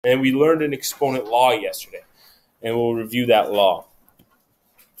And we learned an exponent law yesterday, and we'll review that law.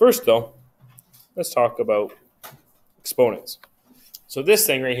 First, though, let's talk about exponents. So this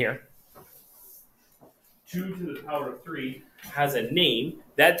thing right here, 2 to the power of 3, has a name.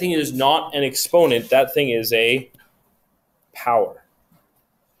 That thing is not an exponent. That thing is a power.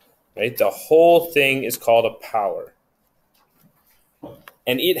 Right? The whole thing is called a power.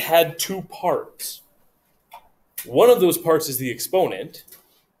 And it had 2 parts. One of those parts is the exponent,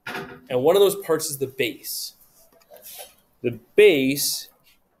 and one of those parts is the base. The base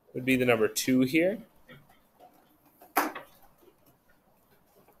would be the number 2 here.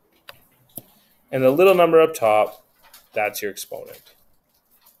 And the little number up top, that's your exponent.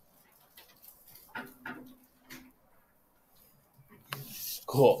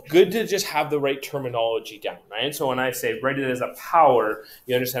 Cool. Good to just have the right terminology down, right? So when I say write it as a power,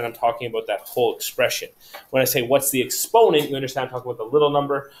 you understand I'm talking about that whole expression. When I say what's the exponent, you understand I'm talking about the little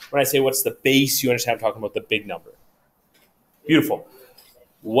number. When I say what's the base, you understand I'm talking about the big number. Beautiful.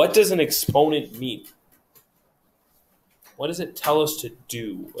 What does an exponent mean? What does it tell us to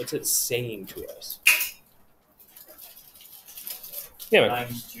do? What's it saying to us? Yeah, man.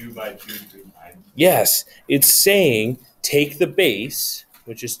 Times 2 by 2 3 times. Yes, it's saying take the base,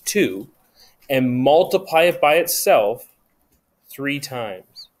 which is 2, and multiply it by itself 3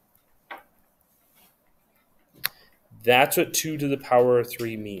 times. That's what 2 to the power of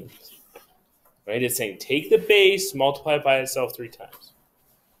 3 means. Right? It's saying take the base, multiply it by itself 3 times.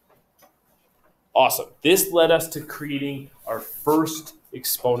 Awesome. This led us to creating our first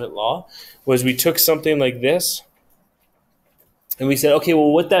exponent law, was we took something like this, and we said, okay,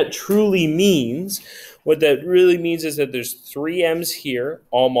 well, what that truly means, what that really means is that there's 3 m's here,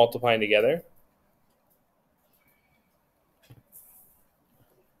 all multiplying together,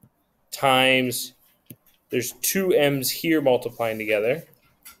 times there's 2 m's here multiplying together,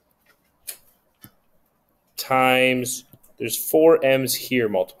 times there's 4 m's here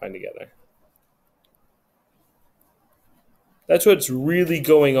multiplying together. That's what's really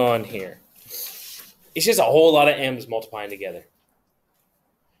going on here. It's just a whole lot of m's multiplying together.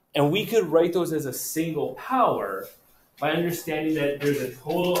 And we could write those as a single power by understanding that there's a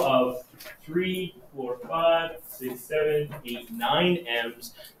total of 3, 4, 5, 6, 7, 8, 9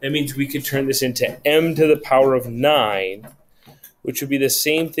 m's. That means we could turn this into m to the power of 9, which would be the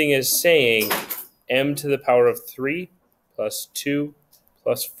same thing as saying m to the power of 3 plus 2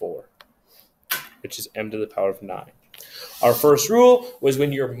 plus 4, which is m to the power of 9. Our first rule was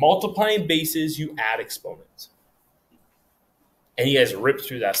when you're multiplying bases, you add exponents. And you guys ripped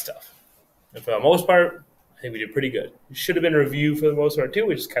through that stuff. And for the most part, I think we did pretty good. It should have been a review for the most part too,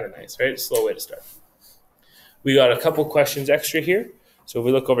 which is kind of nice, right? It's a slow way to start. We got a couple questions extra here. So if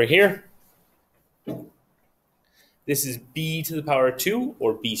we look over here, this is b to the power of 2,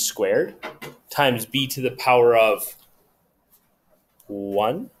 or b squared, times b to the power of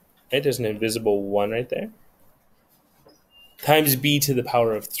 1. Right? There's an invisible 1 right there. Times b to the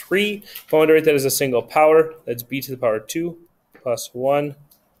power of 3. If I want to write that as a single power, that's b to the power of 2 plus 1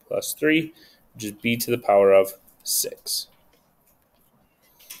 plus 3, which is b to the power of 6.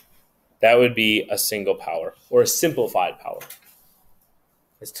 That would be a single power, or a simplified power.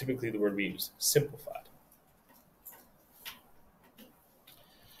 That's typically the word we use, simplified.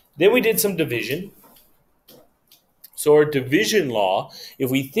 Then we did some division. So our division law, if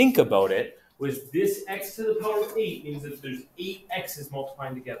we think about it, was this x to the power of 8 means that there's 8 x's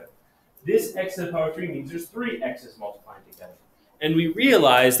multiplying together. This x to the power of 3 means there's 3 x's multiplying together. And we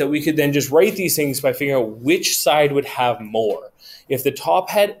realized that we could then just write these things by figuring out which side would have more. If the top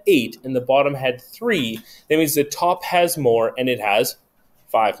had 8 and the bottom had 3, that means the top has more and it has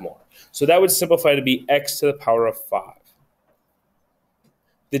 5 more. So that would simplify to be x to the power of 5.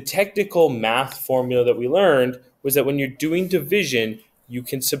 The technical math formula that we learned was that when you're doing division, you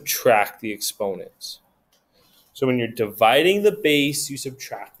can subtract the exponents. So when you're dividing the base, you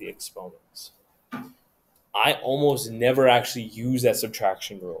subtract the exponents. I almost never actually use that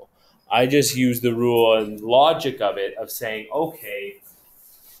subtraction rule. I just use the rule and logic of it of saying, okay,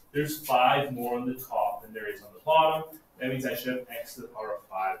 there's 5 more on the top than there is on the bottom. That means I should have x to the power of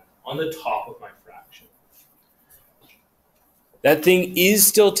 5 on the top of my fraction. That thing is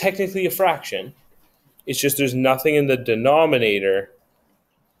still technically a fraction. It's just there's nothing in the denominator,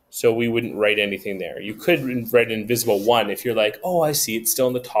 so we wouldn't write anything there. You could write an invisible 1 if you're like, oh, I see, it's still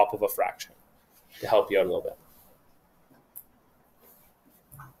on the top of a fraction, to help you out a little bit.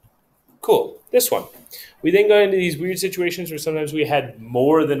 Cool, this one. We then got into these weird situations where sometimes we had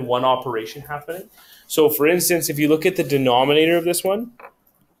more than one operation happening. So for instance, if you look at the denominator of this one,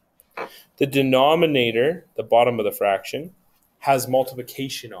 the denominator, the bottom of the fraction, has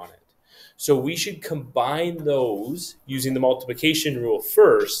multiplication on it. So we should combine those using the multiplication rule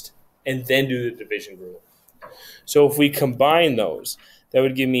first and then do the division rule. So if we combine those, that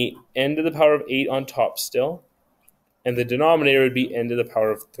would give me n to the power of 8 on top still, and the denominator would be n to the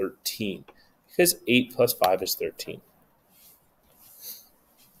power of 13, because 8 plus 5 is 13.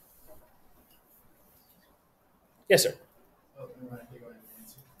 Yes, sir.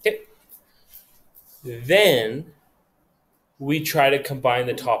 Okay. Then we try to combine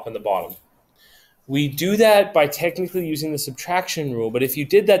the top and the bottom. We do that by technically using the subtraction rule, but if you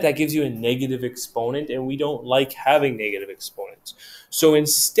did that, that gives you a negative exponent, and we don't like having negative exponents. So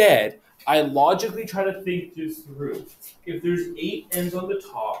instead, I logically try to think this through. If there's 8 ends on the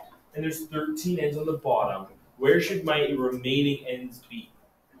top and there's 13 ends on the bottom, where should my remaining ends be?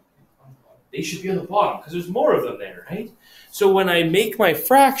 They should be on the bottom because there's more of them there, right? So when I make my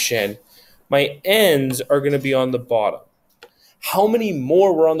fraction, my ends are going to be on the bottom. How many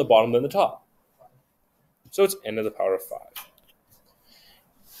more were on the bottom than the top? So it's n to the power of 5.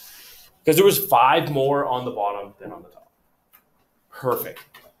 Because there was 5 more on the bottom than on the top. Perfect.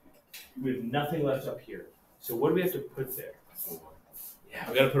 We have nothing left up here. So what do we have to put there? Yeah,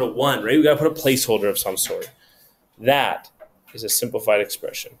 we got to put a 1, right? We got to put a placeholder of some sort. That is a simplified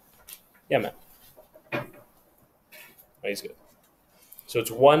expression. Yeah, man. Oh, he's good. So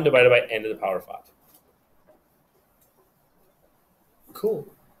it's 1 divided by n to the power of 5. Cool.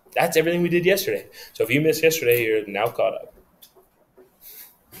 That's everything we did yesterday. So if you missed yesterday, you're now caught up.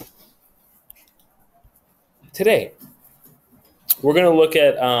 Today, we're going to look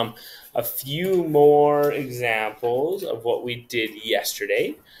at a few more examples of what we did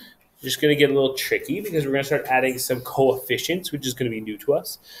yesterday. Just going to get a little tricky because we're going to start adding some coefficients, which is going to be new to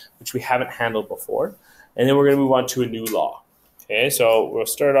us, which we haven't handled before. And then we're going to move on to a new law. Okay, so we'll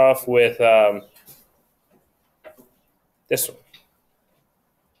start off with this one.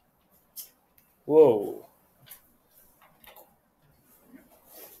 Whoa.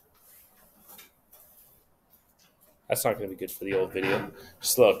 That's not going to be good for the old video.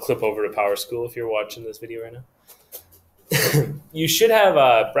 Just a little clip over to Power School if you're watching this video right now. You should have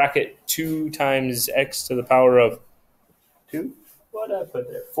a bracket 2 times x to the power of 2. What did I put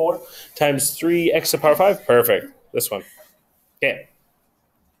there? 4 times 3x to the power of 5. Perfect. This one. Okay.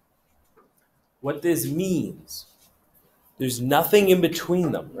 What this means, there's nothing in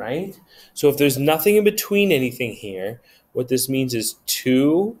between them, right? So if there's nothing in between anything here, what this means is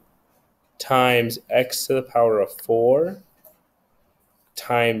 2 times x to the power of 4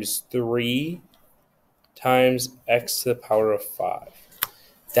 times 3 times x to the power of 5.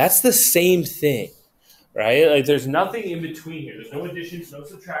 That's the same thing, right? Like there's nothing in between here. There's no additions, no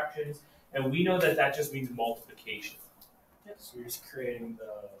subtractions, and we know that that just means multiplication. Yeah, so we're just creating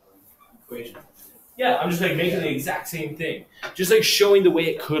the equation. Yeah, I'm just like making the exact same thing. Just like showing the way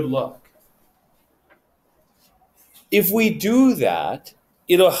it could look. If we do that,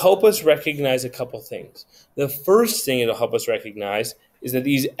 it'll help us recognize a couple things. The first thing it'll help us recognize is that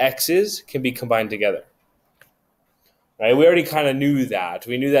these x's can be combined together. Right? We already kind of knew that.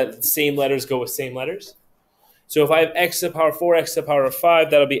 We knew that the same letters go with same letters. So if I have x to the power of 4, x to the power of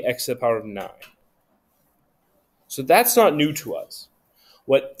 5, that'll be x to the power of 9. So that's not new to us.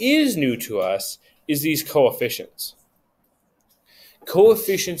 What is new to us is these coefficients.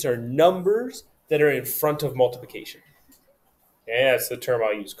 Coefficients are numbers that are in front of multiplication. Yeah, that's the term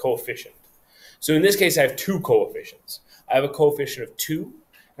I'll use, coefficient. So in this case, I have 2 coefficients. I have a coefficient of 2, and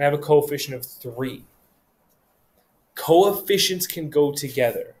I have a coefficient of 3. Coefficients can go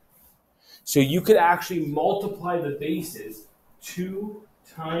together. So you could actually multiply the bases. 2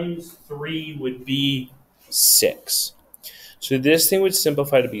 times 3 would be 6. So this thing would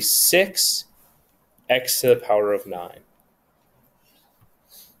simplify to be 6 x to the power of 9.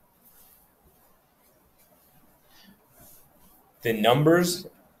 The numbers,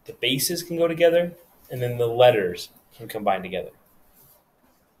 the bases can go together, and then the letters can combine together.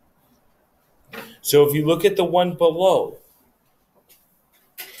 So if you look at the one below,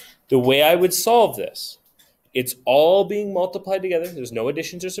 the way I would solve this, it's all being multiplied together. There's no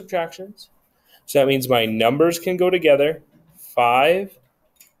additions or subtractions. So that means my numbers can go together. 5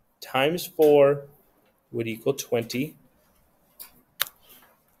 times 4 would equal 20.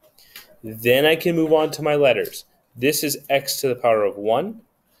 Then I can move on to my letters. This is x to the power of 1.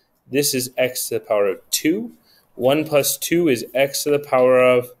 This is x to the power of 2. 1 plus 2 is x to the power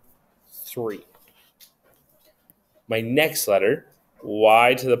of 3. My next letter,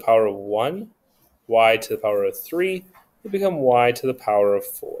 y to the power of 1, y to the power of 3, will become y to the power of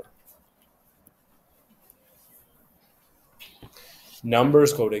 4.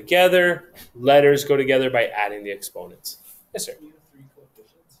 Numbers go together, letters go together by adding the exponents. Yes, sir. You have 3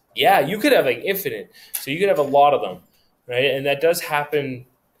 coefficients. Yeah, you could have like infinite. So you could have a lot of them, right? And that does happen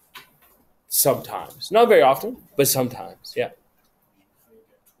sometimes. Not very often, but sometimes. Yeah. How you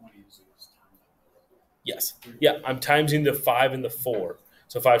get 20 is you just time that. Yes. Yeah, I'm timesing the 5 and the 4.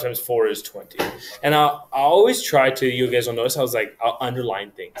 So 5 times 4 is 20. And I always try to, you guys will notice, I'll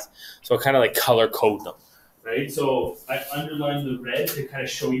underline things. So I'll kind of like color code them, right? So I underline the red to kind of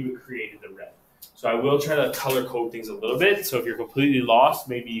show you what created the red. So I will try to color code things a little bit. So if you're completely lost,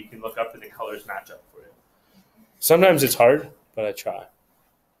 maybe you can look up and the colors match up for you. Sometimes it's hard, but I try.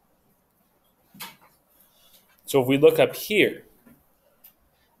 So if we look up here,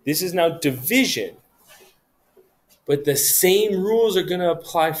 this is now division. But the same rules are going to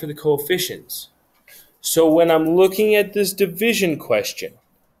apply for the coefficients. So when I'm looking at this division question,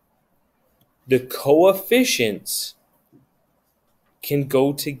 the coefficients can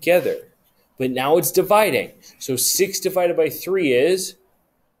go together. But now it's dividing. So 6 divided by 3 is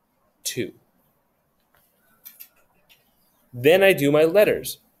 2. Then I do my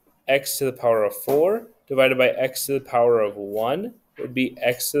letters. X to the power of 4 divided by x to the power of 1 would be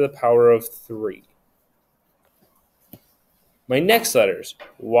x to the power of 3. My next letters,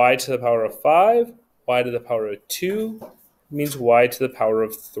 y to the power of 5, y to the power of 2 means y to the power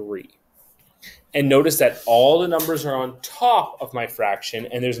of 3. And notice that all the numbers are on top of my fraction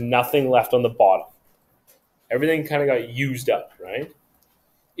and there's nothing left on the bottom. Everything kind of got used up, right?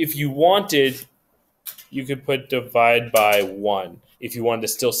 If you wanted, you could put divide by 1 if you wanted to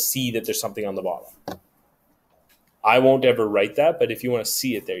still see that there's something on the bottom. I won't ever write that, but if you want to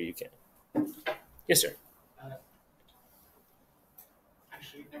see it there, you can. Yes, sir.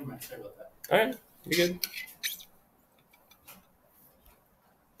 Actually, never mind. Sorry about that. All right, you're good.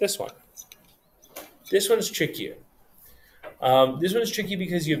 This one. This one's trickier. This one's tricky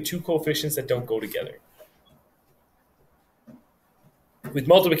because you have 2 coefficients that don't go together. With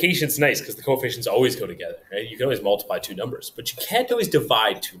multiplication, it's nice because the coefficients always go together, right? You can always multiply 2 numbers, but you can't always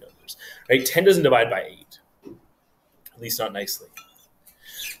divide 2 numbers, right? 10 doesn't divide by 8, at least not nicely.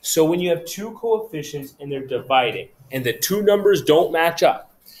 So when you have 2 coefficients and they're dividing, and the 2 numbers don't match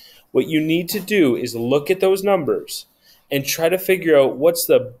up, what you need to do is look at those numbers and try to figure out what's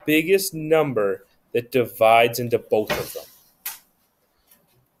the biggest number that divides into both of them.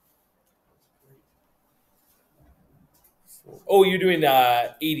 Oh, you're doing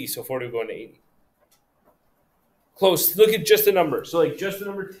 80, so 40 will go into 80. Close. Look at just the number. So like just the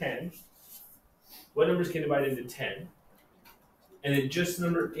number 10. What numbers can divide into 10? And then just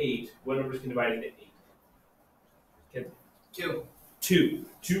number 8. What numbers can divide into 8? Can 2.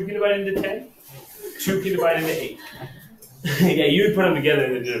 2 can divide into 10. 2 can divide into 8. Yeah, you would put them together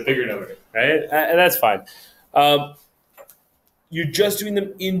and then do a bigger number, right? And that's fine. You're just doing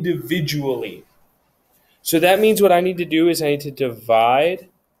them individually. So that means what I need to do is I need to divide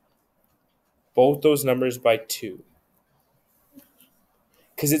both those numbers by 2.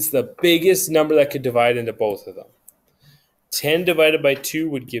 Because it's the biggest number that could divide into both of them. 10 divided by 2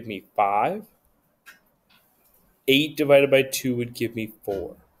 would give me 5. 8 divided by 2 would give me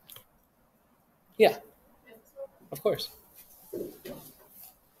 4. Yeah, of course.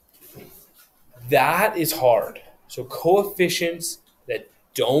 That is hard. So coefficients that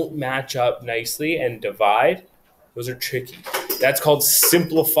don't match up nicely and divide, those are tricky. That's called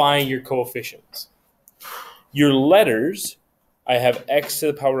simplifying your coefficients. Your letters, I have x to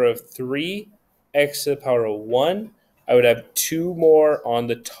the power of 3, x to the power of 1. I would have 2 more on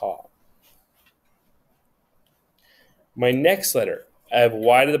the top. My next letter, I have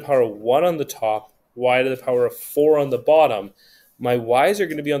y to the power of 1 on the top, y to the power of 4 on the bottom. My y's are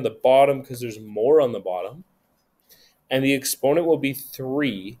going to be on the bottom because there's more on the bottom. And the exponent will be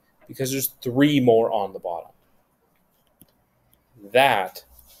 3 because there's 3 more on the bottom. That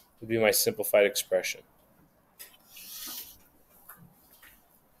would be my simplified expression.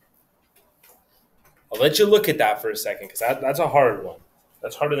 I'll let you look at that for a second because that's a hard one.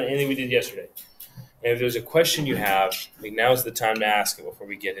 That's harder than anything we did yesterday. And if there's a question you have, like now's the time to ask it before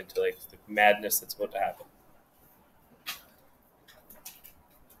we get into like the madness that's about to happen.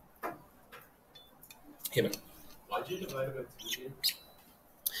 Hey, man. Why'd you divide it by 2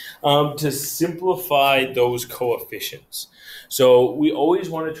 again? To simplify those coefficients. So we always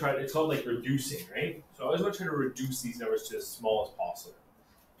want to try, it's called like reducing, right? So I always want to try to reduce these numbers to as small as possible.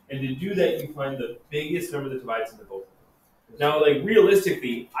 And to do that, you find the biggest number that divides into both of them. Now, like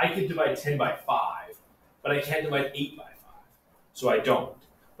realistically, I could divide 10 by 5, but I can't divide 8 by 5. So I don't.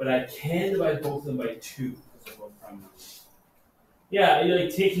 But I can divide both of them by 2. Yeah, you're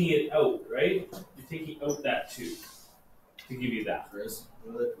like taking it out, right? You're taking out that 2 to give you that.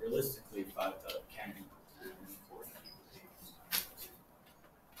 Realistically, 5 can be 4.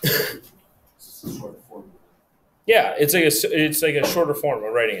 It's a short form. Yeah, it's like a shorter form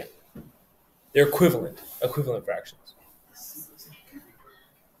of writing it. They're equivalent fractions.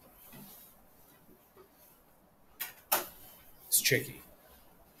 It's tricky.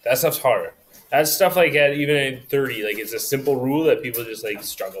 That stuff's harder. That stuff like at even in 30, like it's a simple rule that people just like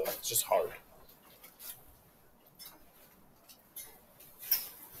struggle with. It's just hard.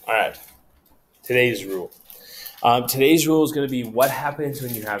 All right. Today's rule. Today's rule is going to be what happens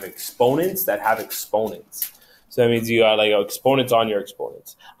when you have exponents that have exponents. So that means you got like exponents on your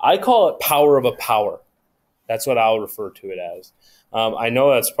exponents. I call it power of a power. That's what I'll refer to it as. I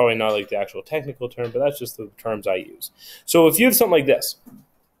know that's probably not like the actual technical term, but that's just the terms I use. So if you have something like this,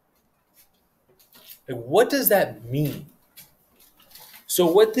 like what does that mean? So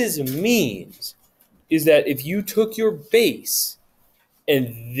what this means is that if you took your base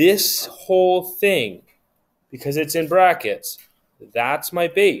and this whole thing, because it's in brackets, that's my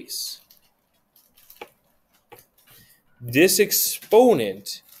base. This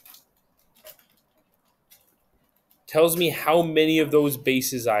exponent tells me how many of those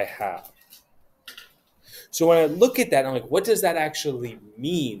bases I have. So when I look at that, I'm like, what does that actually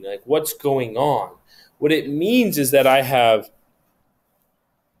mean? Like, what's going on? What it means is that I have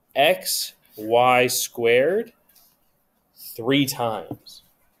xy squared 3 times.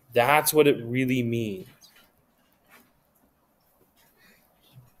 That's what it really means.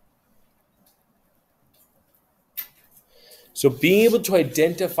 So being able to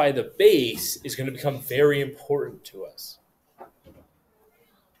identify the base is going to become very important to us.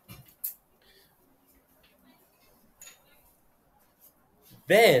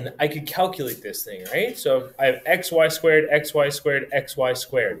 Then I could calculate this thing, right? So I have xy squared, xy squared, xy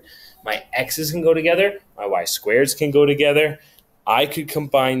squared. My x's can go together. My y squareds can go together. I could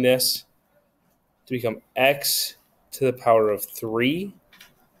combine this to become x to the power of 3.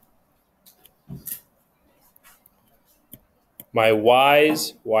 My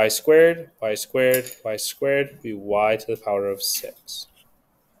y's, y squared, y squared, y squared, be y to the power of 6.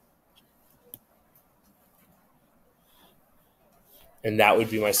 And that would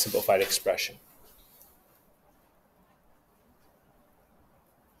be my simplified expression.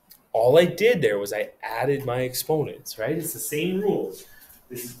 All I did there was I added my exponents, right? It's the same rules.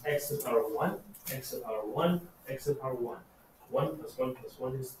 This is x to the power 1, x to the power 1, x to the power 1. 1 plus 1 plus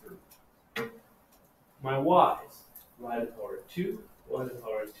 1 is 3. My y's, y to the power 2, y to the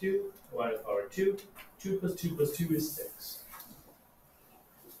power 2, y to the power 2. 2 plus 2 plus 2 is 6.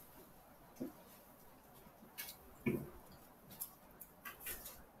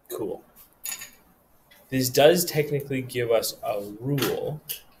 Cool. This does technically give us a rule.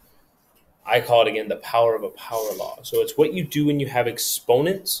 I call it, again, the power of a power law. So it's what you do when you have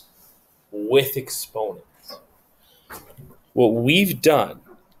exponents with exponents. What we've done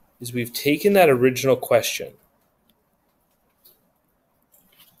is we've taken that original question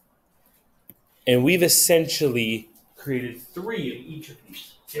and we've essentially created 3 of each of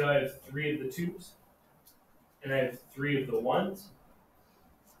these. See how I have 3 of the 2's and I have 3 of the 1's?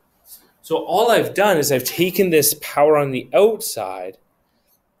 So all I've done is I've taken this power on the outside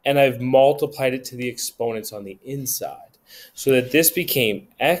and I've multiplied it to the exponents on the inside. So that this became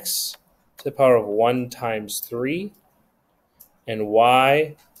x to the power of 1 times 3 and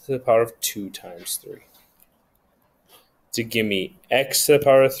y to the power of 2 times 3. To give me x to the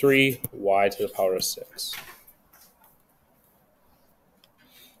power of 3, y to the power of 6.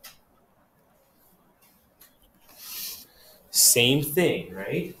 Same thing,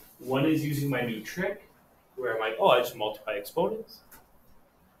 right? One is using my new trick, where I'm like, oh, I just multiply exponents.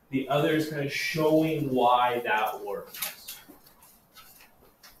 The other is kind of showing why that works.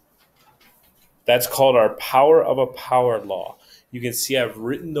 That's called our power of a power law. You can see I've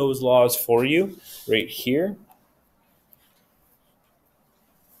written those laws for you right here.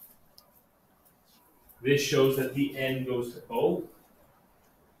 This shows that the n goes to both.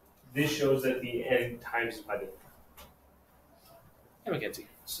 This shows that the n times by the Mackenzie.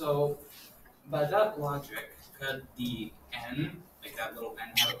 So, by that logic, could the n, like that little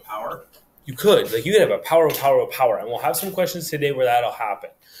n, have a power? You could. Like, you could have a power of power of power. And we'll have some questions today where that'll happen.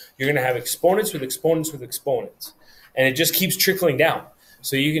 You're going to have exponents with exponents with exponents. And it just keeps trickling down.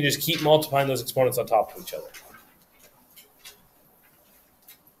 So you can just keep multiplying those exponents on top of each other.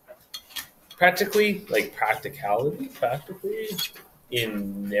 Practically, like practically,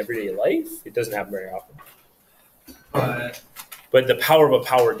 in everyday life, it doesn't happen very often. But the power of a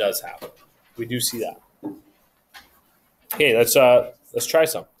power does happen. We do see that. Okay, let's try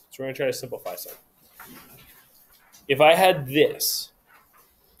some. So we're going to try to simplify some. If I had this,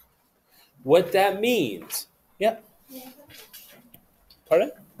 what that means, yeah.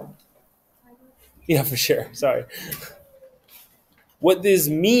 Pardon? Yeah, for sure. Sorry. What this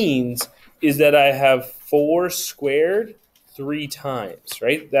means is that I have 4 squared 3 times,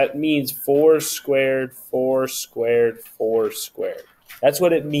 right? That means 4 squared, 4 squared, 4 squared. That's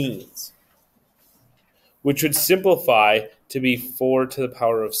what it means, which would simplify to be 4 to the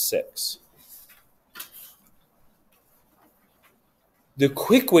power of 6. The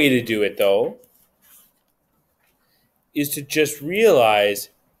quick way to do it, though, is to just realize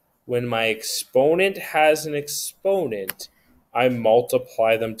when my exponent has an exponent, I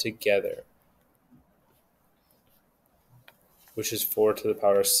multiply them together, which is 4 to the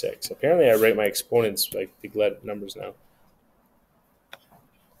power of 6. Apparently, I write my exponents like big numbers now.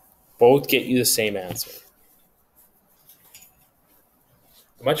 Both get you the same answer.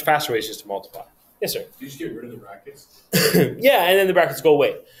 A much faster way is just to multiply. Yes, sir. You just get rid of the brackets. Yeah, and then the brackets go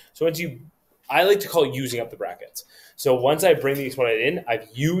away. So I like to call it using up the brackets. So once I bring the exponent in, I've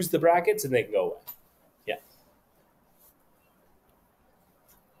used the brackets and they can go away. Yeah.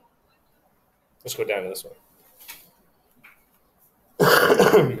 Let's go down to this one.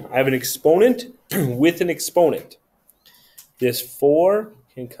 I have an exponent with an exponent. This 4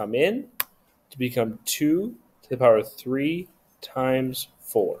 can come in to become 2 to the power of 3 times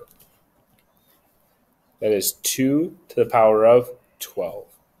 4. That is 2 to the power of 12.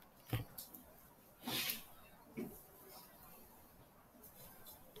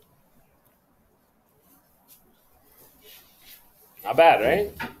 Not bad,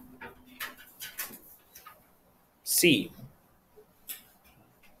 right? C.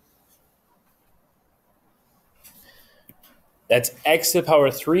 That's x to the power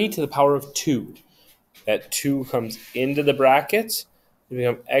of 3 to the power of 2. That 2 comes into the brackets. It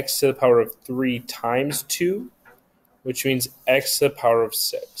becomes x to the power of 3 times 2, which means x to the power of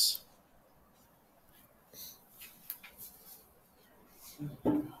 6.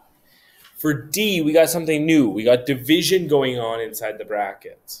 For D, we got something new. We got division going on inside the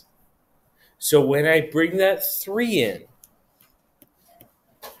brackets. So when I bring that 3 in,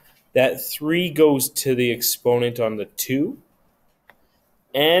 that 3 goes to the exponent on the 2,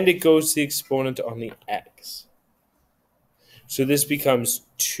 and it goes to the exponent on the x. So this becomes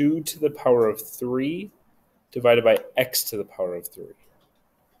 2 to the power of 3 divided by x to the power of 3.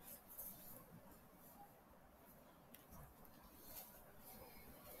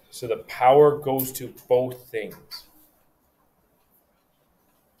 So the power goes to both things.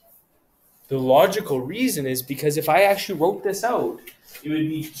 The logical reason is because if I actually wrote this out, it would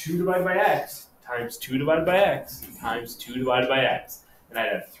be 2 divided by x times 2 divided by x times 2 divided by x. And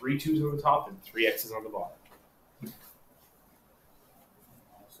I'd have 3 2's on the top and 3 x's on the bottom.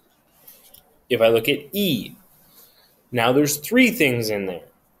 If I look at E, now there's 3 things in there.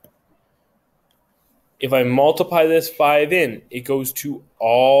 If I multiply this 5 in, it goes to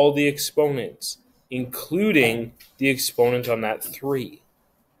all the exponents, including the exponent on that 3.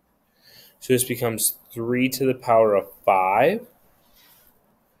 So this becomes 3 to the power of 5,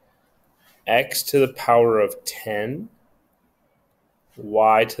 x to the power of 10,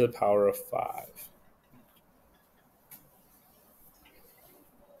 y to the power of 5.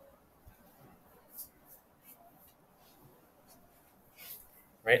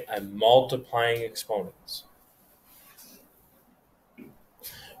 Right? I'm multiplying exponents.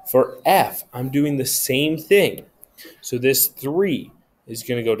 For F, I'm doing the same thing. So this 3 is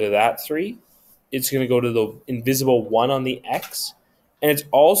going to go to that 3. It's going to go to the invisible 1 on the x. And it's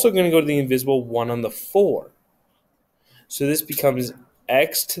also going to go to the invisible 1 on the 4. So this becomes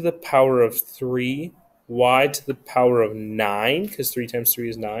x to the power of 3, y to the power of 9, because 3 times 3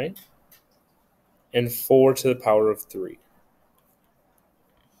 is 9, and 4 to the power of 3.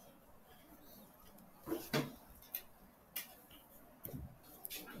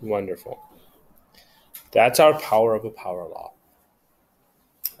 Wonderful. That's our power of a power law.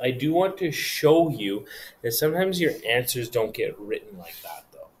 I do want to show you that sometimes your answers don't get written like that,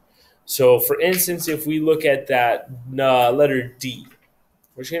 though. So, for instance, if we look at that letter D,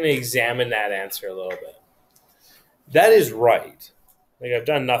 we're just going to examine that answer a little bit. That is right. Like, I've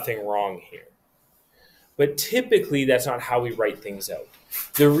done nothing wrong here. But typically, that's not how we write things out.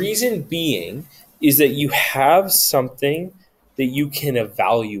 The reason being is that you have something that you can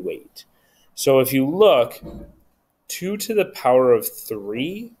evaluate. So if you look, 2 to the power of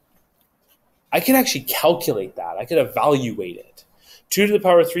 3, I can actually calculate that. I can evaluate it. 2 to the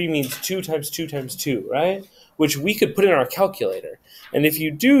power of 3 means 2 times 2 times 2, right? Which we could put in our calculator. And if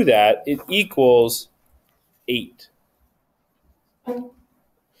you do that, it equals 8.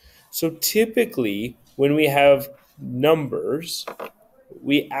 So typically, when we have numbers,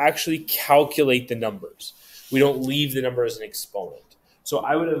 we actually calculate the numbers. We don't leave the number as an exponent. So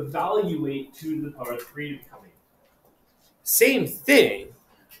I would evaluate 2 to the power of 3 to become 8. Same thing,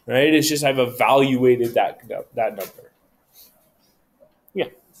 right? It's just I've evaluated that number. Yeah.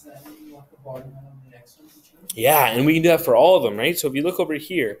 Is that how you want the bottom end on the next one to change? Yeah, and we can do that for all of them, right? So if you look over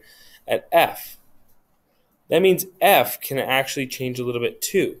here at F, that means F can actually change a little bit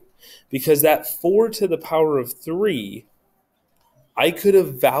too. Because that 4 to the power of 3, I could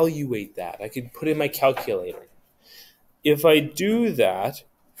evaluate that. I could put in my calculator. If I do that,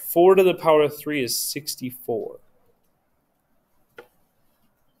 4 to the power of 3 is 64.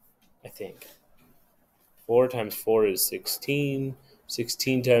 I think. 4 times 4 is 16.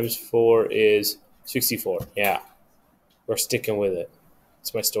 16 times 4 is 64. Yeah. We're sticking with it.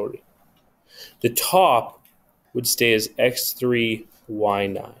 It's my story. The top would stay as x3,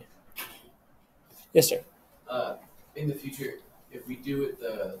 y9. Yes, sir. In the future, if we do it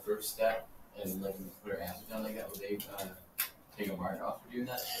the first step and like we put our answer down like that, will they take a mark off for doing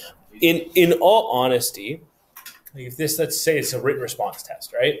that? In all honesty, if this, let's say it's a written response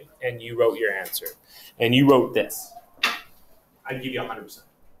test, right? And you wrote your answer, and you wrote this, I'd give you 100%.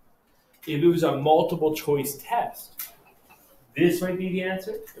 If it was a multiple choice test, this might be the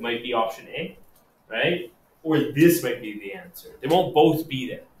answer. It might be option A, right? Or this might be the answer. They won't both be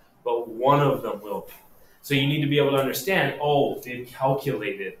there, but one of them will be. So you need to be able to understand, they've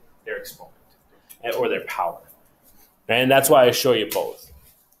calculated their exponent or their power. And that's why I show you both.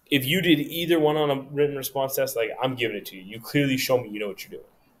 If you did either one on a written response test, like I'm giving it to you. You clearly show me you know what you're doing.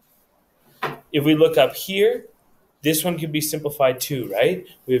 If we look up here, this one can be simplified too, right?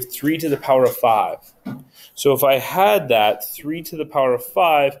 We have 3 to the power of 5. So if I had that 3 to the power of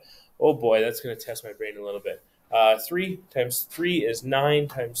 5, oh boy, that's going to test my brain a little bit. 3 times 3 is 9,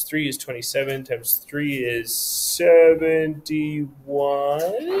 times 3 is 27, times 3 is 71,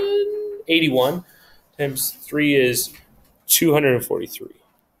 81, times 3 is 243.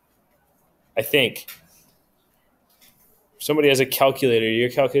 I think. If somebody has a calculator, your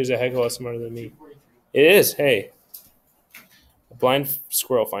calculator's a heck of a lot smarter than me. It is, hey. A blind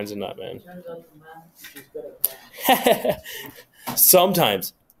squirrel finds a nut, man. Turns out the math is good at math.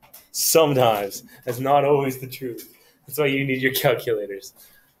 Sometimes. That's not always the truth. That's why you need your calculators.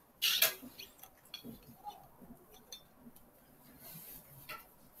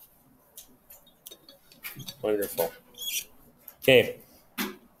 Wonderful. Okay.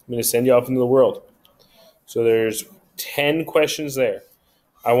 I'm going to send you off into the world. So there's 10 questions there.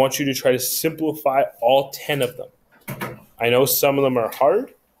 I want you to try to simplify all 10 of them. I know some of them are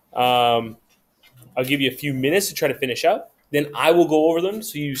hard. I'll give you a few minutes to try to finish up. Then I will go over them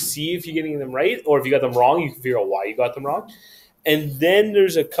so you see if you're getting them right, or if you got them wrong, you can figure out why you got them wrong. And then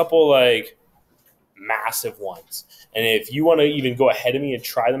there's a couple like massive ones. And if you want to even go ahead of me and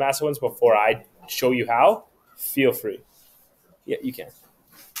try the massive ones before I show you how, feel free. Yeah, you can.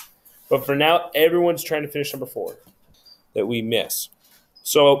 But for now, everyone's trying to finish number 4 that we miss.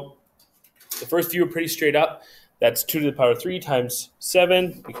 So the first few are pretty straight up. That's 2 to the power of 3 times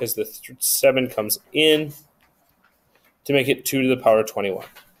 7, because the 7 comes in to make it 2 to the power of 21.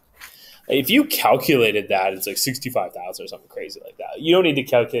 If you calculated that, it's like 65,000 or something crazy like that. You don't need to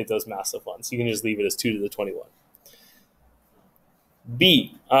calculate those massive ones. You can just leave it as 2 to the 21.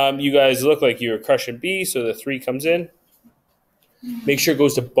 B, you guys look like you're crushing B, so the 3 comes in. Make sure it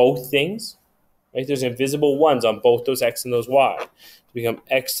goes to both things. Right? There's invisible ones on both those x and those y. To become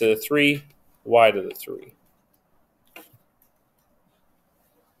x to the 3, y to the 3.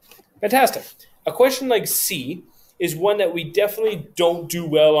 Fantastic. A question like C is one that we definitely don't do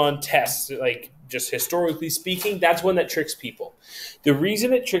well on tests. Like, just historically speaking, that's one that tricks people. The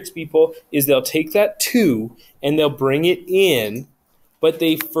reason it tricks people is they'll take that 2 and they'll bring it in, but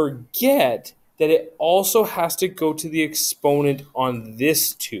they forget that it also has to go to the exponent on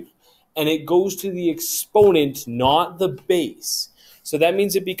this 2. And it goes to the exponent, not the base. So that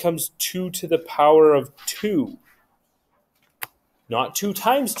means it becomes 2 to the power of 2. Not 2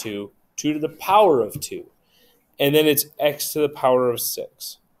 times 2, 2 to the power of 2. And then it's x to the power of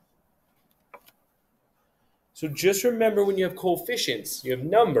 6. So just remember when you have coefficients, you have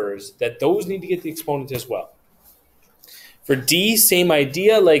numbers, that those need to get the exponent as well. For D, same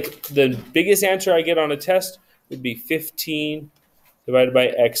idea. Like the biggest answer I get on a test would be 15 divided by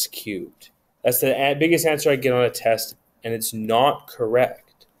x cubed. That's the biggest answer I get on a test, and it's not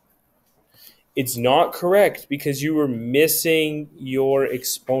correct. It's not correct because you were missing your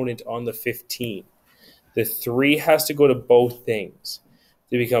exponent on the 15. The 3 has to go to both things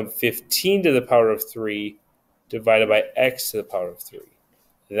to become 15 to the power of 3 divided by x to the power of 3.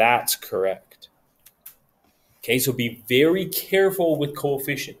 That's correct. Okay, so be very careful with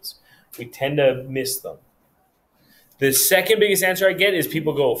coefficients. We tend to miss them. The second biggest answer I get is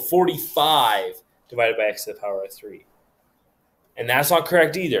people go 45 divided by x to the power of 3. And that's not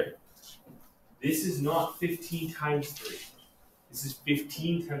correct either. This is not 15 times 3. This is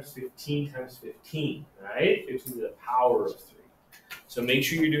 15 times 15 times 15, right? 15 to the power of 3. So make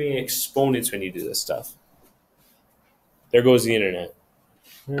sure you're doing exponents when you do this stuff. There goes the internet.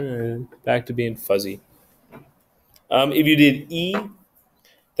 Back to being fuzzy. If you did e,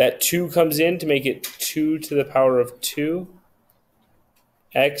 that 2 comes in to make it 2 to the power of 2,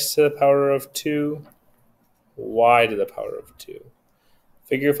 x to the power of 2, y to the power of 2.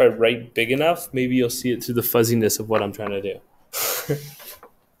 Figure if I write big enough, maybe you'll see it through the fuzziness of what I'm trying to do.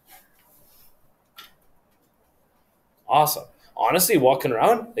 Awesome. Honestly, walking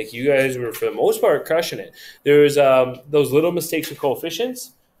around, like you guys were for the most part crushing it. There was those little mistakes with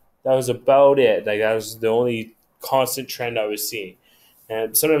coefficients. That was about it. Like that was the only constant trend I was seeing.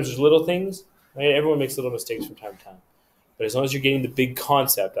 And sometimes there's little things, right? Everyone makes little mistakes from time to time. But as long as you're getting the big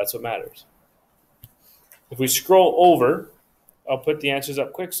concept, that's what matters. If we scroll over, I'll put the answers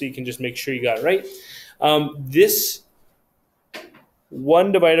up quick so you can just make sure you got it right. This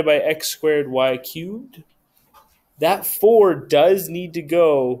 1 divided by x squared y cubed, that 4 does need to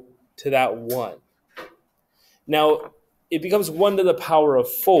go to that 1. Now, it becomes 1 to the power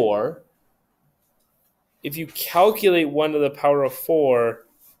of 4. If you calculate 1 to the power of 4,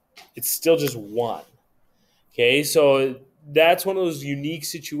 it's still just 1. Okay, so that's one of those unique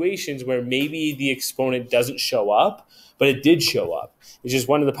situations where maybe the exponent doesn't show up, but it did show up. It's just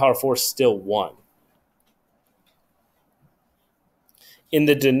 1 to the power of 4 is still 1. In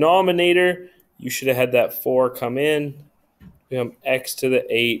the denominator, you should have had that 4 come in, become x to the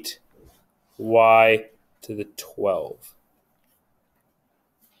 8, y to the 12.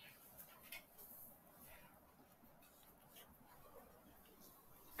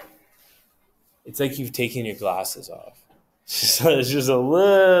 It's like you've taken your glasses off. It's just a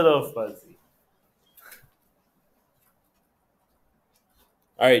little fuzzy.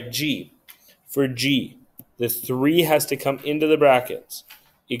 All right, G. For G, the 3 has to come into the brackets.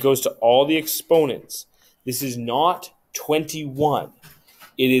 It goes to all the exponents. This is not 21.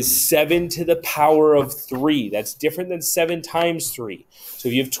 It is 7 to the power of 3. That's different than 7 times 3. So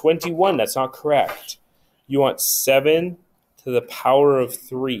if you have 21, that's not correct. You want 7 to the power of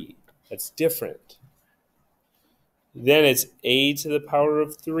 3. That's different. Then it's a to the power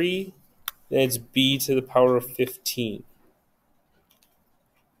of 3. Then it's b to the power of 15.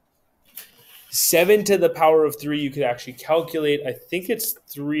 7 to the power of 3 you could actually calculate. I think it's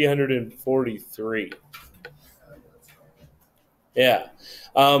 343. Yeah.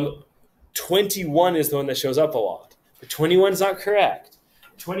 21 is the one that shows up a lot. But 21 is not correct.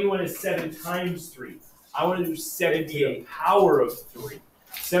 21 is 7 times 3. I want to do 7 to the power of 3.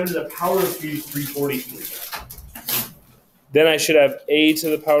 7 to the power of 3 is 343. Then I should have a to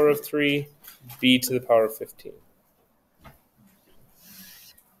the power of 3, b to the power of 15.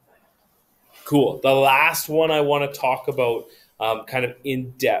 Cool. The last one I want to talk about kind of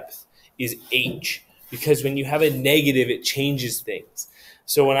in depth is h. Because when you have a negative, it changes things.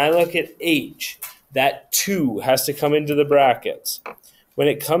 So when I look at h, that 2 has to come into the brackets. When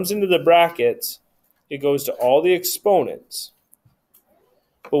it comes into the brackets, it goes to all the exponents.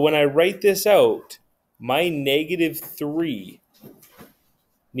 But when I write this out, my negative 3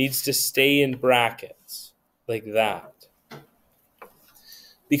 needs to stay in brackets like that.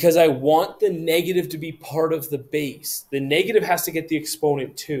 Because I want the negative to be part of the base. The negative has to get the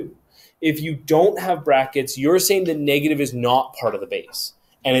exponent too. If you don't have brackets, you're saying the negative is not part of the base.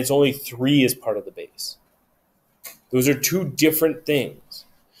 And it's only 3 is part of the base. Those are two different things.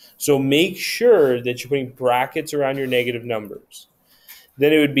 So make sure that you're putting brackets around your negative numbers.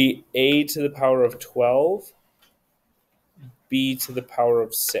 Then it would be a to the power of 12, b to the power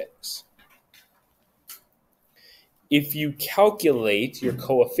of 6. If you calculate your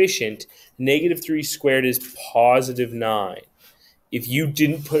coefficient, negative 3 squared is positive 9. If you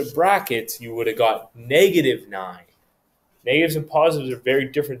didn't put brackets, you would have got negative 9. Negatives and positives are very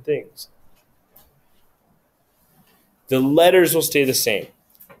different things. The letters will stay the same.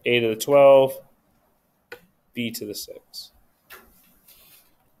 A to the 12, b to the 6.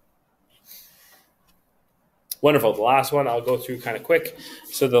 Wonderful. The last one I'll go through kind of quick.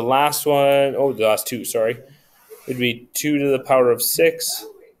 So the last one, the last two, sorry. Would be 2 to the power of 6,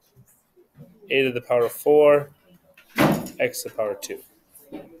 a to the power of 4, x to the power of 2.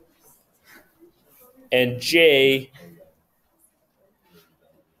 And J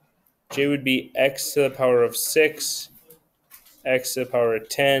would be x to the power of 6, x to the power of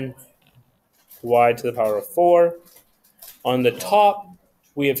 10, y to the power of 4. On the top,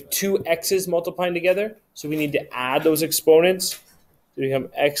 we have two x's multiplying together. So we need to add those exponents to become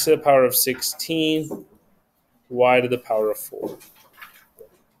x to the power of 16, y to the power of 4.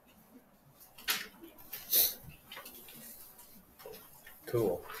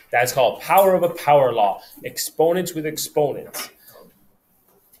 Cool. That's called power of a power law. Exponents with exponents.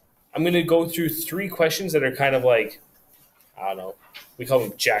 I'm going to go through 3 questions that are kind of like, I don't know, we call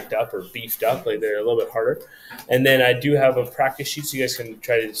them jacked up or beefed up, like they're a little bit harder. And then I do have a practice sheet so you guys can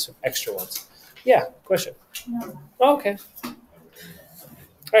try to do some extra ones. Yeah, question. No. Oh, okay. All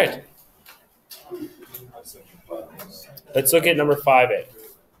right. Let's look at number 5A.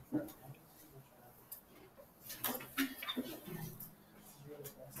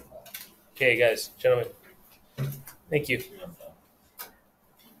 Okay, guys, gentlemen. Thank you.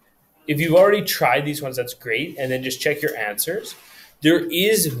 If you've already tried these ones, that's great. And then just check your answers. There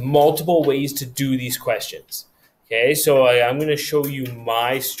is multiple ways to do these questions. Okay, so I'm going to show you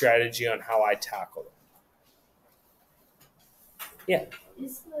my strategy on how I tackle them. Yeah.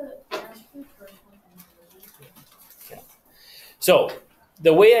 Is the answer first one and Yeah. So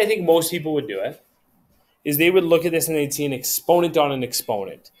the way I think most people would do it is they would look at this and they'd see an exponent on an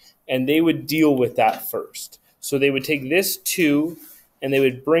exponent. And they would deal with that first. So they would take this 2 and they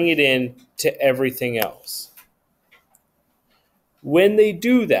would bring it in to everything else. When they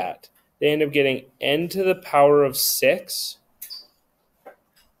do that, they end up getting n to the power of 6,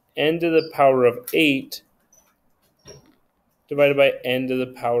 n to the power of 8, divided by n to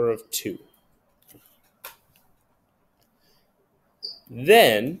the power of 2.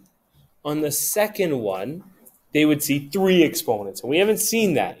 Then, on the second one, they would see 3 exponents. And we haven't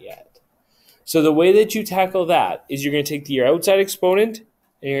seen that yet. So the way that you tackle that is you're going to take your outside exponent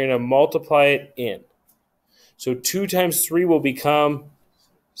and you're going to multiply it in. So 2 times 3 will become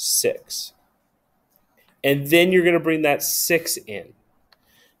 6. And then you're going to bring that 6 in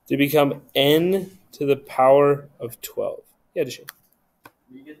to become n to the power of 12. Yeah, Deshaun.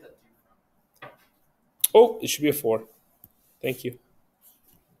 Where you get that 2 from? Oh, it should be a 4. Thank you.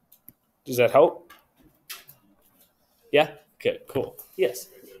 Does that help? Yeah? Okay, cool. Yes.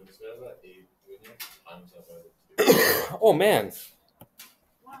 Oh, man.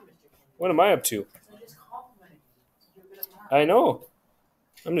 What am I up to? I know.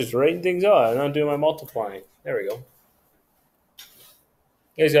 I'm just writing things out. I'm not doing my multiplying. There we go.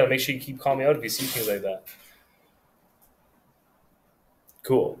 You guys got to make sure you keep calling me out if you see things like that.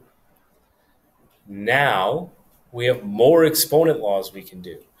 Cool. Now, we have more exponent laws we can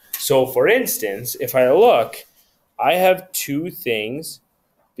do. So, for instance, if I look, I have 2 things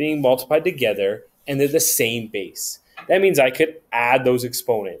being multiplied together, and they're the same base. That means I could add those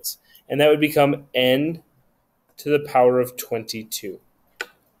exponents, and that would become n to the power of 22.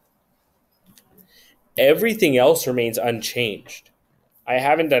 Everything else remains unchanged. I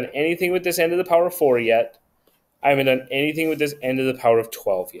haven't done anything with this n to the power of 4 yet. I haven't done anything with this n to the power of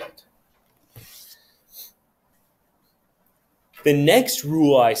 12 yet. The next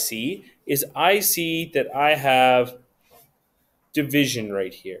rule I see is I see that I have division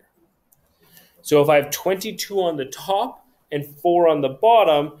right here. So if I have 22 on the top and 4 on the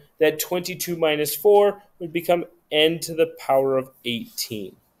bottom, that 22 minus 4 would become n to the power of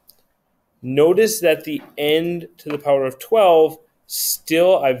 18. Notice that the n to the power of 12,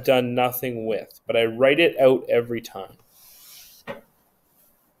 still I've done nothing with, but I write it out every time.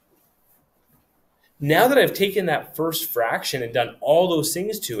 Now that I've taken that first fraction and done all those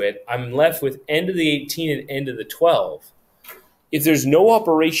things to it, I'm left with n to the 18 and n to the 12. If there's no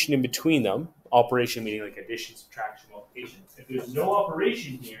operation in between them, operation meaning like addition, subtraction, multiplication, if there's no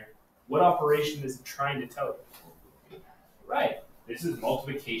operation here, what operation is it trying to tell you? Right, this is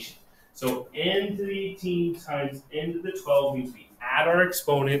multiplication. So n to the 18 times n to the 12 means we add our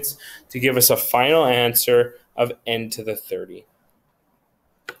exponents to give us a final answer of n to the 30.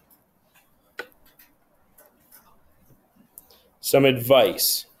 Some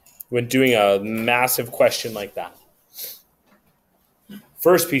advice when doing a massive question like that.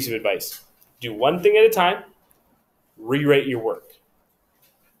 First piece of advice, do one thing at a time, rewrite your work.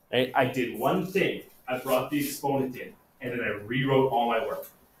 Right? I did one thing, I brought the exponent in, and then I rewrote all my work.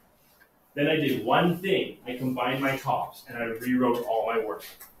 Then I did one thing, I combined my tops, and I rewrote all my work.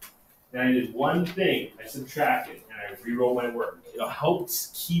 Then I did one thing, I subtracted, and I rewrote my work. It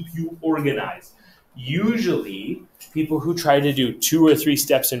helps keep you organized. Usually, people who try to do 2 or 3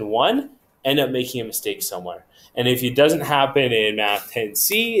 steps in one end up making a mistake somewhere. And if it doesn't happen in Math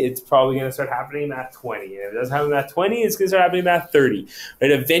 10C, it's probably going to start happening in Math 20. And if it doesn't happen in Math 20, it's going to start happening in Math 30.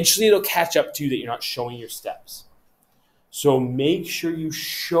 But eventually, it'll catch up to you that you're not showing your steps. So make sure you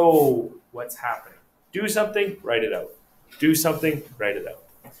show what's happening. Do something, write it out. Do something, write it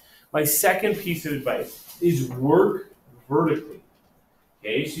out. My second piece of advice is work vertically.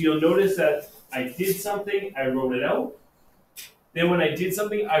 Okay, so you'll notice that I did something, I wrote it out. Then when I did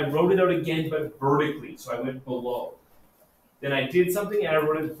something, I wrote it out again, but vertically, so I went below. Then I did something and I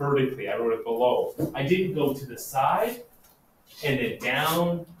wrote it vertically, I wrote it below. I didn't go to the side, and then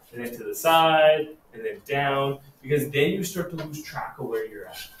down, and then to the side, and then down, because then you start to lose track of where you're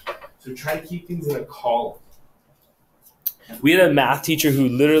at. So try to keep things in a column. We had a math teacher who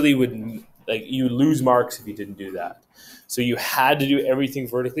literally would, like, you lose marks if you didn't do that. So you had to do everything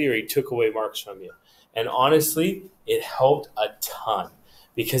vertically or he took away marks from you. And honestly, it helped a ton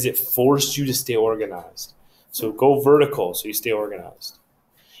because it forced you to stay organized. So go vertical so you stay organized.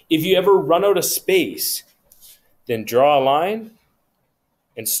 If you ever run out of space, then draw a line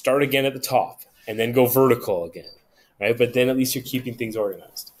and start again at the top and then go vertical again, right? But then at least you're keeping things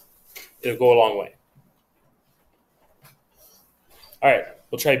organized. It'll go a long way. All right,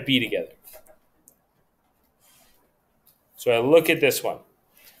 we'll try B together. So I look at this one.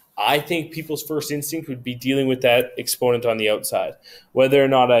 I think people's first instinct would be dealing with that exponent on the outside. Whether or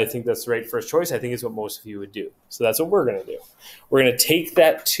not I think that's the right first choice, I think is what most of you would do. So that's what we're going to do. We're going to take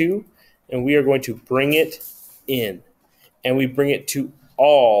that 2 and we are going to bring it in. And we bring it to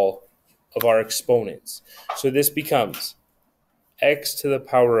all of our exponents. So this becomes x to the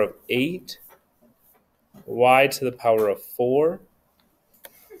power of 8, y to the power of 4,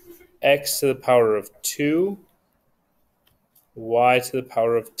 x to the power of 2, y to the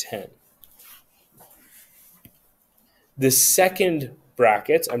power of 10. The second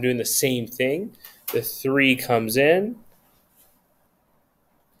bracket, I'm doing the same thing. The 3 comes in,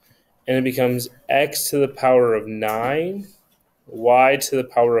 and it becomes x to the power of 9, y to the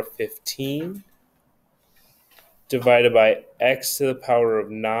power of 15, divided by x to the power of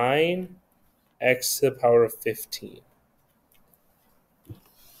 9, x to the power of 15.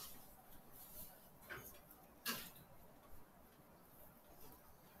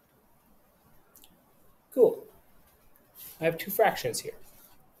 Cool. I have 2 fractions here.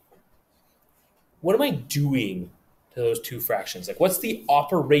 What am I doing to those 2 fractions? Like, what's the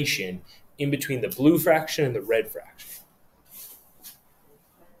operation in between the blue fraction and the red fraction?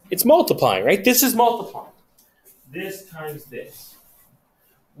 It's multiplying, right? This is multiplying. This times this.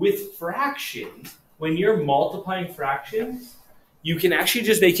 With fractions, when you're multiplying fractions, you can actually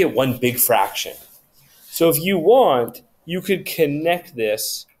just make it one big fraction. So if you want, you could connect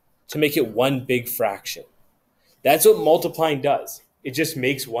this to make it one big fraction. That's what multiplying does. It just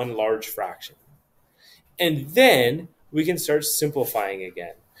makes one large fraction. And then we can start simplifying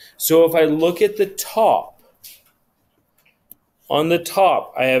again. So if I look at the top, on the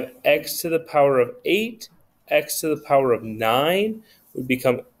top, I have x to the power of 8, x to the power of 9 would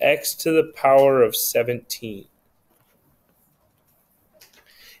become x to the power of 17.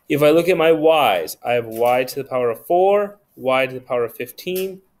 If I look at my y's, I have y to the power of 4, y to the power of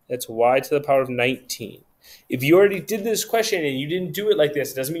 15, that's y to the power of 19. If you already did this question and you didn't do it like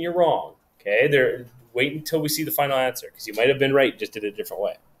this, it doesn't mean you're wrong. Okay, wait until we see the final answer because you might have been right, just did it a different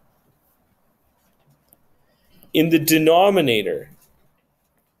way. In the denominator,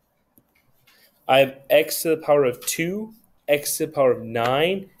 I have x to the power of 2, x to the power of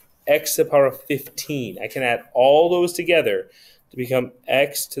 9, x to the power of 15. I can add all those together to become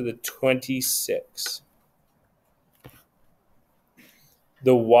x to the 26.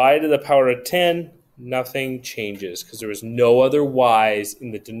 The y to the power of 10, nothing changes because there was no other y's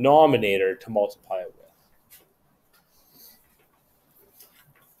in the denominator to multiply it with.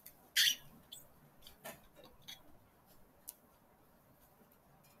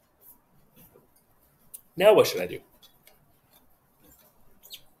 Now what should I do?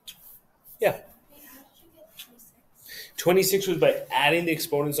 Yeah. 26 was by adding the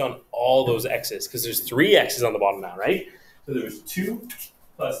exponents on all those x's because there's 3 x's on the bottom now, right? So there was 2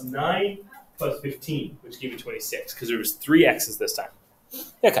 plus 9 plus 15, which gave me 26 because there was 3 x's this time.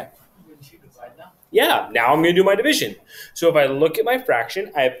 Okay. Yeah, now I'm going to do my division. So if I look at my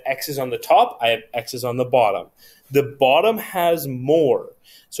fraction, I have x's on the top, I have x's on the bottom. The bottom has more.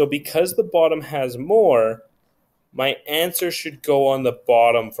 So because the bottom has more, my answer should go on the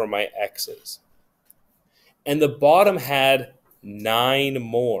bottom for my x's. And the bottom had 9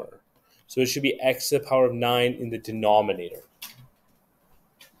 more. So it should be x to the power of 9 in the denominator.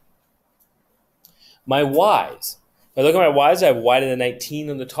 My y's. If I look at my y's, I have y to the 19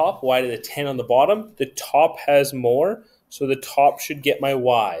 on the top, y to the 10 on the bottom. The top has more, so the top should get my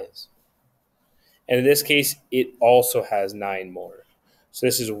y's. And in this case, it also has 9 more. So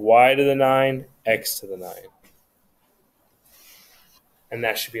this is y to the 9, x to the 9. And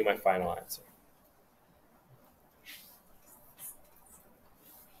that should be my final answer.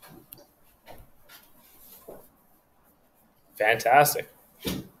 Fantastic.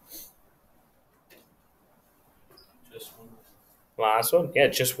 Just one. Last one? Yeah,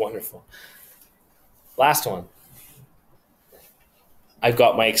 just wonderful. Last one. I've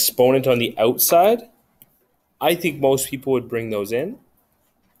got my exponent on the outside. I think most people would bring those in.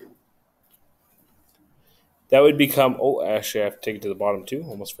 That would become, oh, actually, I have to take it to the bottom too.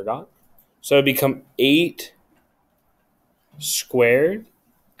 Almost forgot. So it would become 8 squared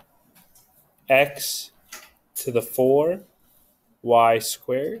x to the 4 y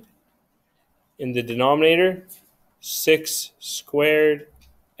squared. In the denominator, 6 squared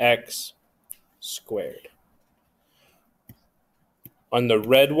x squared. On the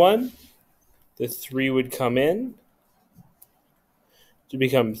red one, the 3 would come in to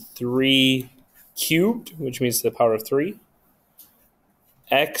become 3 cubed, which means to the power of 3.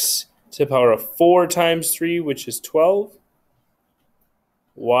 X to the power of 4 times 3, which is 12.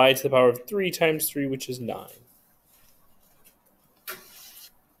 Y to the power of 3 times 3, which is 9.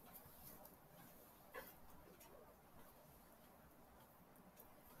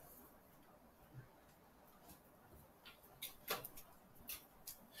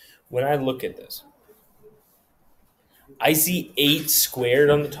 When I look at this, I see 8 squared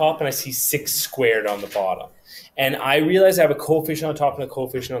on the top and I see 6 squared on the bottom. And I realize I have a coefficient on top and a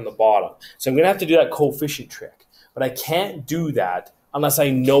coefficient on the bottom. So I'm going to have to do that coefficient trick. But I can't do that unless I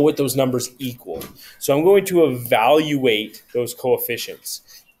know what those numbers equal. So I'm going to evaluate those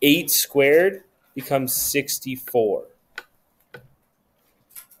coefficients. 8 squared becomes 64.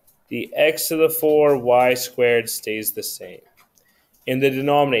 The x to the 4, y squared stays the same. In the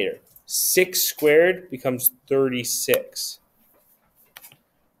denominator, 6 squared becomes 36.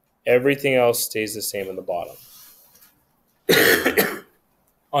 Everything else stays the same on the bottom.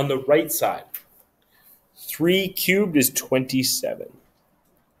 On the right side, 3 cubed is 27.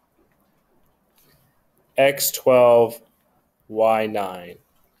 X12, Y9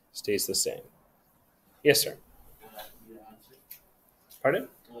 stays the same. Yes, sir. Pardon?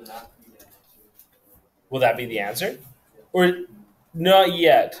 Will that be the answer? Or not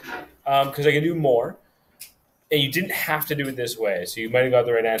yet, because I can do more. And you didn't have to do it this way, so you might have got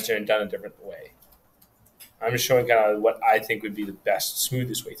the right answer and done it a different way. I'm just showing kind of what I think would be the best,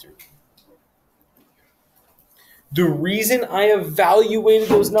 smoothest way through. The reason I evaluated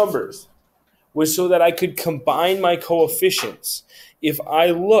those numbers was so that I could combine my coefficients. If I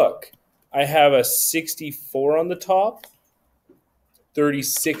look, I have a 64 on the top,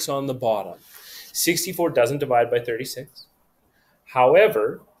 36 on the bottom. 64 doesn't divide by 36.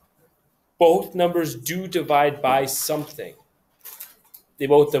 However, both numbers do divide by something. They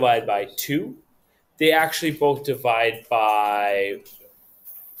both divide by 2. They actually both divide by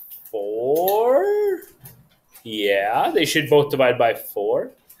 4. Yeah, they should both divide by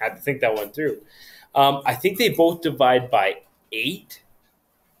 4. I had to think that one through. I think they both divide by 8.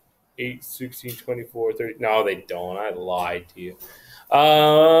 8, 16, 24, 30. No, they don't. I lied to you.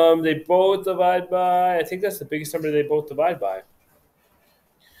 They both divide by, I think that's the biggest number they both divide by.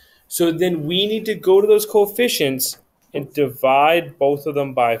 So then we need to go to those coefficients and divide both of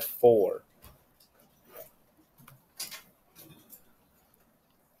them by 4.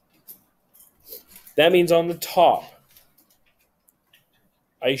 That means on the top,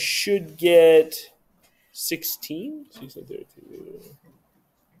 I should get 16. 16, 32.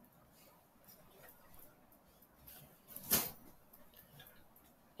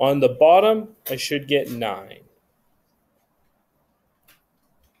 On the bottom, I should get 9.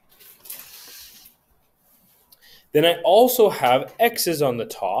 Then I also have x's on the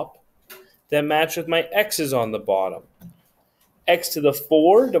top that match with my x's on the bottom. X to the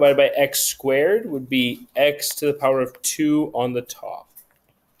 4 divided by x squared would be x to the power of 2 on the top.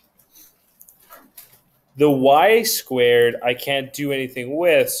 The y squared I can't do anything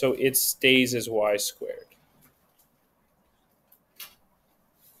with, so it stays as y squared.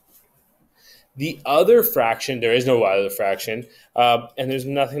 The other fraction, there is no other fraction, and there's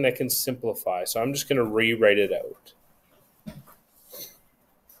nothing that can simplify, so I'm just going to rewrite it out.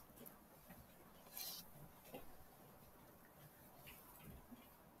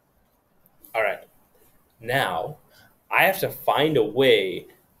 All right, now I have to find a way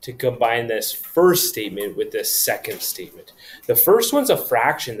to combine this first statement with this second statement. The first one's a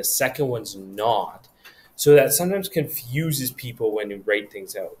fraction, the second one's not, so that sometimes confuses people when you write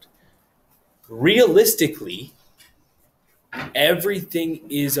things out. Realistically, everything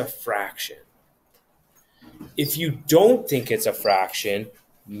is a fraction. If you don't think it's a fraction,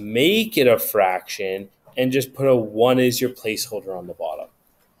 make it a fraction and just put a 1 as your placeholder on the bottom.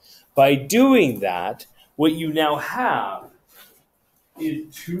 By doing that, what you now have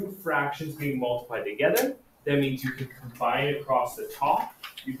is 2 fractions being multiplied together that means you can combine across the top,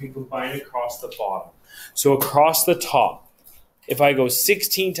 you can combine across the bottom. So across the top, if I go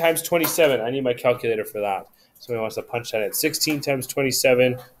 16 times 27, I need my calculator for that. Somebody wants to punch that in. 16 times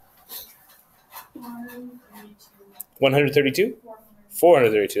 27, 132?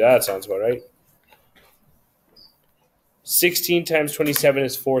 432, that sounds about right. 16 times 27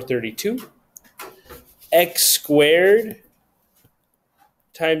 is 432. X squared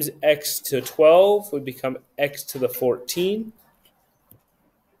times x to 12 would become x to the 14.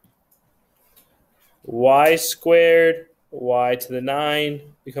 Y squared, y to the 9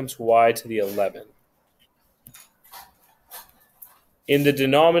 becomes y to the 11. In the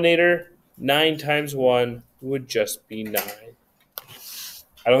denominator, 9 times 1 would just be 9.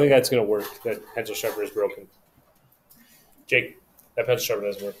 I don't think that's going to work. That pencil sharpener is broken. Jake, that pencil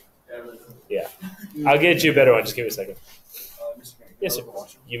sharpener doesn't work. Yeah. I'll get you a better one. Just give me a second. Yes, sir.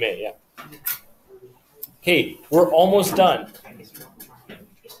 You may, yeah. Okay, we're almost done.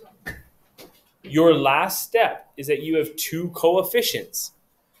 Your last step is that you have two coefficients.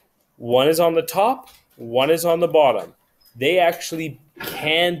 One is on the top, one is on the bottom. They actually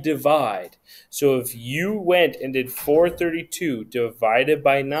can divide. So if you went and did 432 divided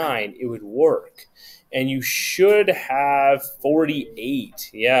by 9, it would work. And you should have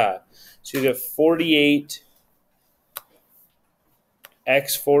 48. Yeah. So you have 48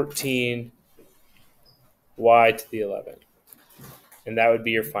 x 14 y to the 11. And that would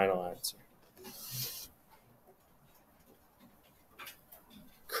be your final answer.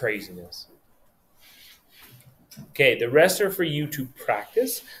 Craziness. Okay, the rest are for you to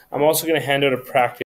practice. I'm also going to hand out a practice